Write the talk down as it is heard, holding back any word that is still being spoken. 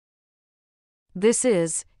This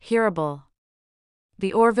is Hearable.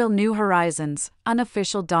 The Orville New Horizons,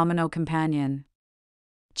 Unofficial Domino Companion.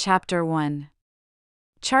 Chapter 1.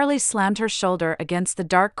 Charlie slammed her shoulder against the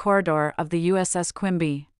dark corridor of the USS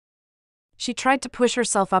Quimby. She tried to push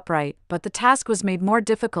herself upright, but the task was made more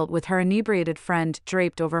difficult with her inebriated friend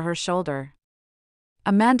draped over her shoulder.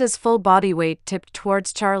 Amanda's full body weight tipped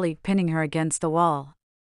towards Charlie, pinning her against the wall.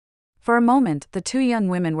 For a moment, the two young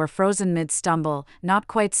women were frozen mid-stumble, not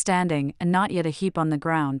quite standing and not yet a heap on the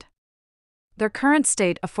ground. Their current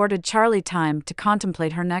state afforded Charlie time to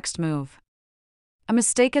contemplate her next move. A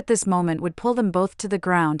mistake at this moment would pull them both to the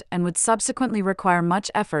ground and would subsequently require much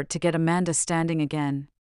effort to get Amanda standing again.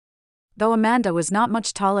 Though Amanda was not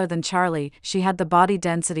much taller than Charlie, she had the body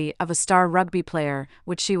density of a star rugby player,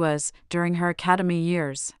 which she was, during her academy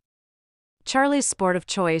years. Charlie's sport of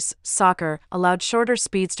choice, soccer, allowed shorter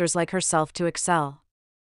speedsters like herself to excel.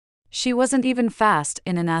 She wasn't even fast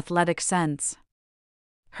in an athletic sense.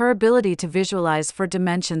 Her ability to visualize four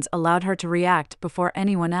dimensions allowed her to react before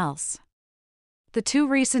anyone else. The two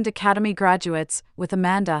recent academy graduates, with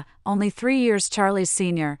Amanda, only 3 years Charlie's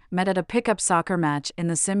senior, met at a pickup soccer match in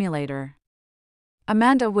the simulator.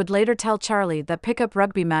 Amanda would later tell Charlie that pickup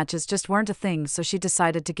rugby matches just weren't a thing, so she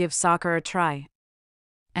decided to give soccer a try.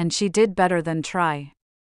 And she did better than try.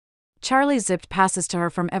 Charlie zipped passes to her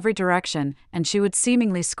from every direction, and she would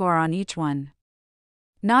seemingly score on each one.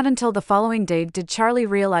 Not until the following day did Charlie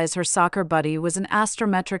realize her soccer buddy was an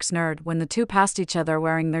astrometrics nerd when the two passed each other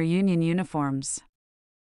wearing their union uniforms.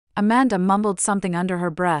 Amanda mumbled something under her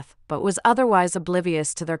breath, but was otherwise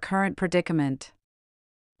oblivious to their current predicament.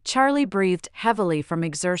 Charlie breathed heavily from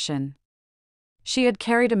exertion. She had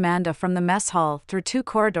carried Amanda from the mess hall through 2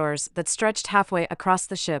 corridors that stretched halfway across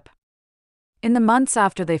the ship. In the months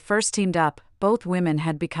after they first teamed up, both women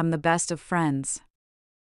had become the best of friends.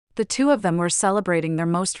 The two of them were celebrating their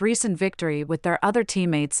most recent victory with their other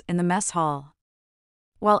teammates in the mess hall.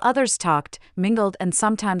 While others talked, mingled, and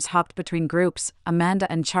sometimes hopped between groups,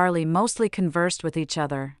 Amanda and Charlie mostly conversed with each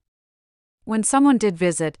other. When someone did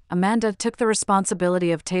visit, Amanda took the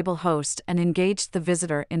responsibility of table host and engaged the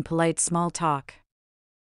visitor in polite small talk.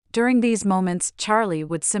 During these moments, Charlie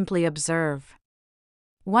would simply observe.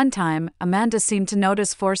 One time, Amanda seemed to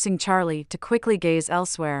notice, forcing Charlie to quickly gaze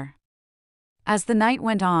elsewhere. As the night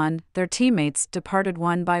went on, their teammates departed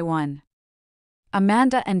one by one.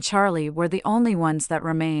 Amanda and Charlie were the only ones that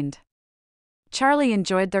remained. Charlie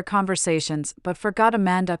enjoyed their conversations but forgot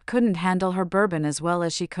Amanda couldn't handle her bourbon as well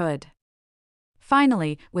as she could.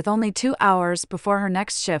 Finally, with only 2 hours before her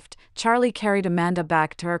next shift, Charlie carried Amanda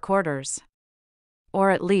back to her quarters. Or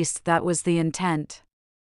at least that was the intent.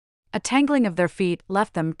 A tangling of their feet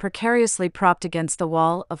left them precariously propped against the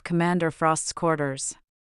wall of Commander Frost's quarters.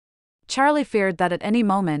 Charlie feared that at any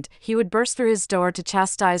moment he would burst through his door to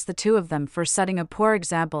chastise the two of them for setting a poor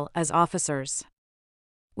example as officers.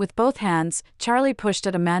 With both hands, Charlie pushed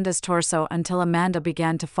at Amanda's torso until Amanda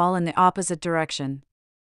began to fall in the opposite direction.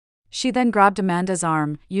 She then grabbed Amanda's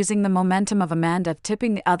arm, using the momentum of Amanda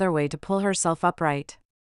tipping the other way to pull herself upright.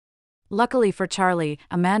 Luckily for Charlie,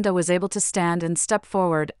 Amanda was able to stand and step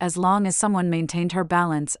forward as long as someone maintained her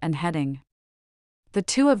balance and heading. The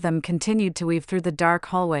two of them continued to weave through the dark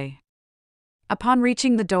hallway. Upon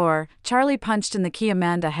reaching the door, Charlie punched in the key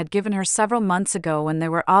Amanda had given her several months ago when they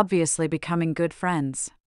were obviously becoming good friends.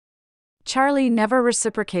 Charlie never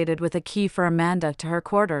reciprocated with a key for Amanda to her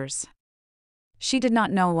quarters. She did not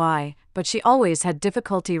know why, but she always had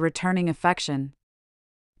difficulty returning affection.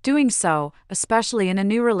 Doing so, especially in a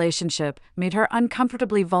new relationship, made her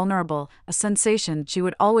uncomfortably vulnerable, a sensation she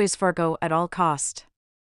would always forego at all cost.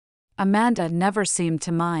 Amanda never seemed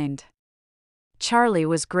to mind. Charlie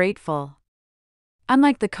was grateful.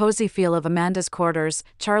 Unlike the cozy feel of Amanda's quarters,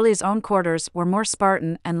 Charlie's own quarters were more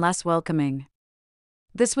Spartan and less welcoming.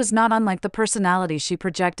 This was not unlike the personality she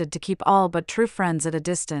projected to keep all but true friends at a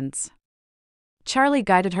distance. Charlie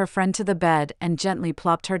guided her friend to the bed and gently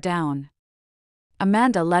plopped her down.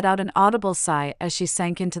 Amanda let out an audible sigh as she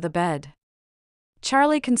sank into the bed.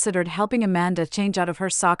 Charlie considered helping Amanda change out of her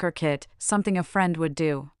soccer kit, something a friend would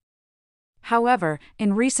do. However,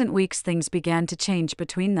 in recent weeks things began to change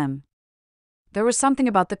between them. There was something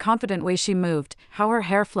about the confident way she moved, how her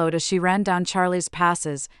hair flowed as she ran down Charlie's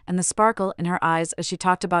passes, and the sparkle in her eyes as she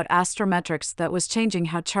talked about astrometrics that was changing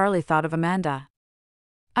how Charlie thought of Amanda.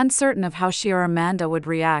 Uncertain of how she or Amanda would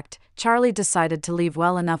react, Charlie decided to leave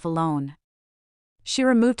well enough alone. She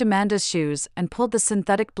removed Amanda's shoes and pulled the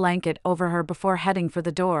synthetic blanket over her before heading for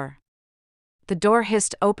the door. The door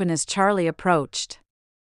hissed open as Charlie approached.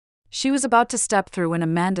 She was about to step through when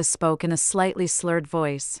Amanda spoke in a slightly slurred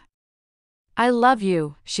voice. "I love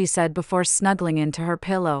you," she said before snuggling into her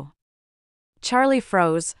pillow. Charlie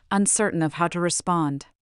froze, uncertain of how to respond.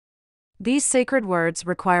 These sacred words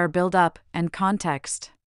require build-up and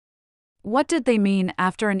context. What did they mean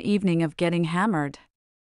after an evening of getting hammered?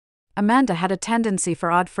 Amanda had a tendency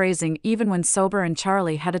for odd phrasing even when sober, and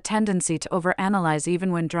Charlie had a tendency to overanalyze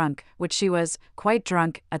even when drunk, which she was, quite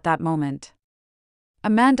drunk, at that moment.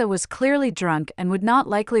 Amanda was clearly drunk and would not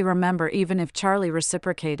likely remember even if Charlie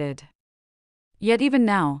reciprocated. Yet even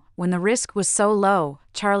now, when the risk was so low,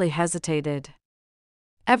 Charlie hesitated.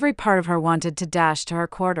 Every part of her wanted to dash to her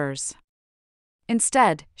quarters.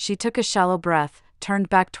 Instead, she took a shallow breath, turned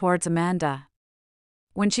back towards Amanda.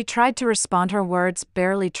 When she tried to respond, her words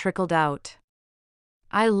barely trickled out.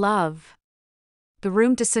 "I love." The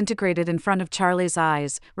room disintegrated in front of Charlie's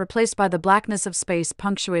eyes, replaced by the blackness of space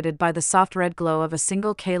punctuated by the soft red glow of a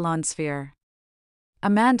single Kalon sphere.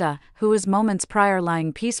 Amanda, who was moments prior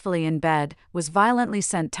lying peacefully in bed, was violently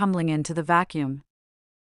sent tumbling into the vacuum.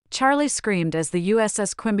 Charlie screamed as the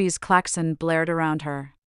USS Quimby's klaxon blared around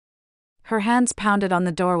her. Her hands pounded on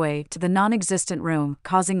the doorway to the non-existent room,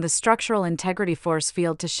 causing the structural integrity force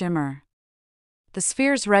field to shimmer. The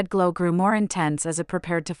sphere's red glow grew more intense as it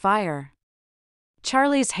prepared to fire.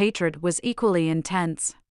 Charlie's hatred was equally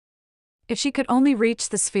intense. If she could only reach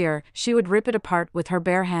the sphere, she would rip it apart with her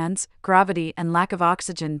bare hands. Gravity and lack of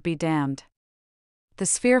oxygen be damned. The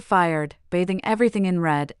sphere fired, bathing everything in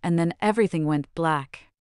red, and then everything went black.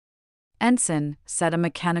 "Ensign," said a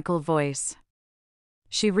mechanical voice.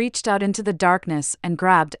 She reached out into the darkness and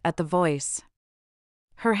grabbed at the voice.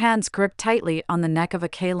 Her hands gripped tightly on the neck of a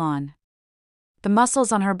Kalon. The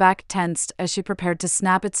muscles on her back tensed as she prepared to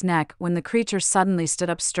snap its neck when the creature suddenly stood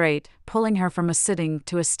up straight, pulling her from a sitting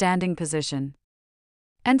to a standing position.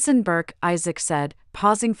 "Ensign Burke," Isaac said,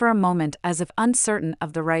 pausing for a moment as if uncertain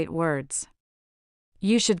of the right words.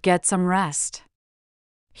 "You should get some rest.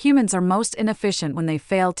 Humans are most inefficient when they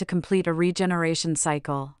fail to complete a regeneration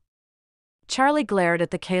cycle." Charlie glared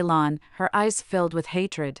at the Kalon, her eyes filled with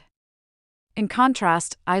hatred. In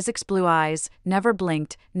contrast, Isaac's blue eyes never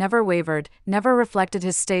blinked, never wavered, never reflected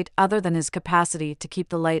his state other than his capacity to keep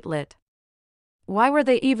the light lit. Why were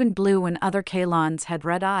they even blue when other Kalons had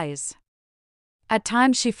red eyes? At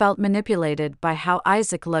times she felt manipulated by how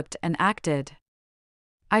Isaac looked and acted.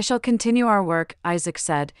 "I shall continue our work," Isaac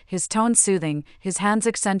said, his tone soothing, his hands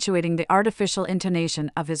accentuating the artificial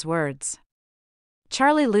intonation of his words.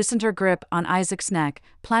 Charlie loosened her grip on Isaac's neck,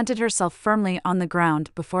 planted herself firmly on the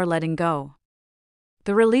ground before letting go.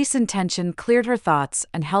 The release in tension cleared her thoughts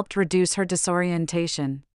and helped reduce her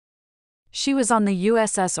disorientation. She was on the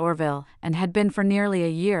USS Orville and had been for nearly a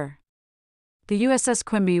year. The USS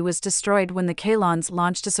Quimby was destroyed when the Kalons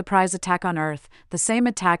launched a surprise attack on Earth, the same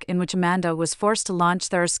attack in which Amanda was forced to launch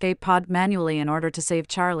their escape pod manually in order to save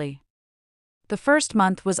Charlie. The first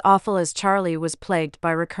month was awful as Charlie was plagued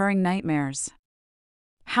by recurring nightmares.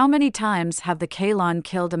 How many times have the Kalon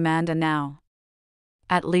killed Amanda now?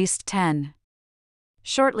 At least 10.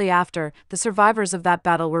 Shortly after, the survivors of that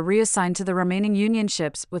battle were reassigned to the remaining Union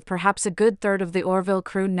ships, with perhaps a good third of the Orville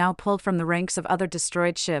crew now pulled from the ranks of other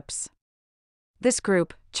destroyed ships. This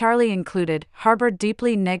group, Charlie included, harbored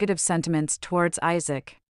deeply negative sentiments towards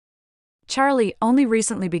Isaac. Charlie only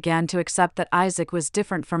recently began to accept that Isaac was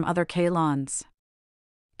different from other Kalons.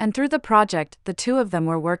 And through the project the two of them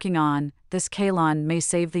were working on, this Kalon may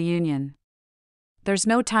save the Union. "There's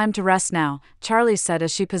no time to rest now," Charlie said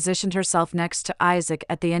as she positioned herself next to Isaac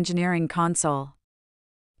at the engineering console.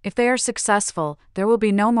 "If they are successful, there will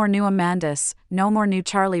be no more new Amandas, no more new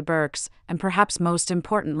Charlie Burkes, and perhaps most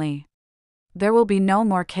importantly, there will be no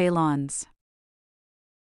more Kalons."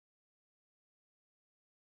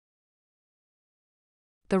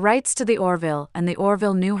 The rights to the Orville and the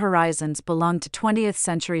Orville New Horizons belong to 20th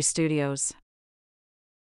Century Studios.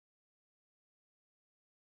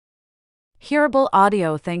 Hearable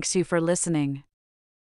Audio thanks you for listening.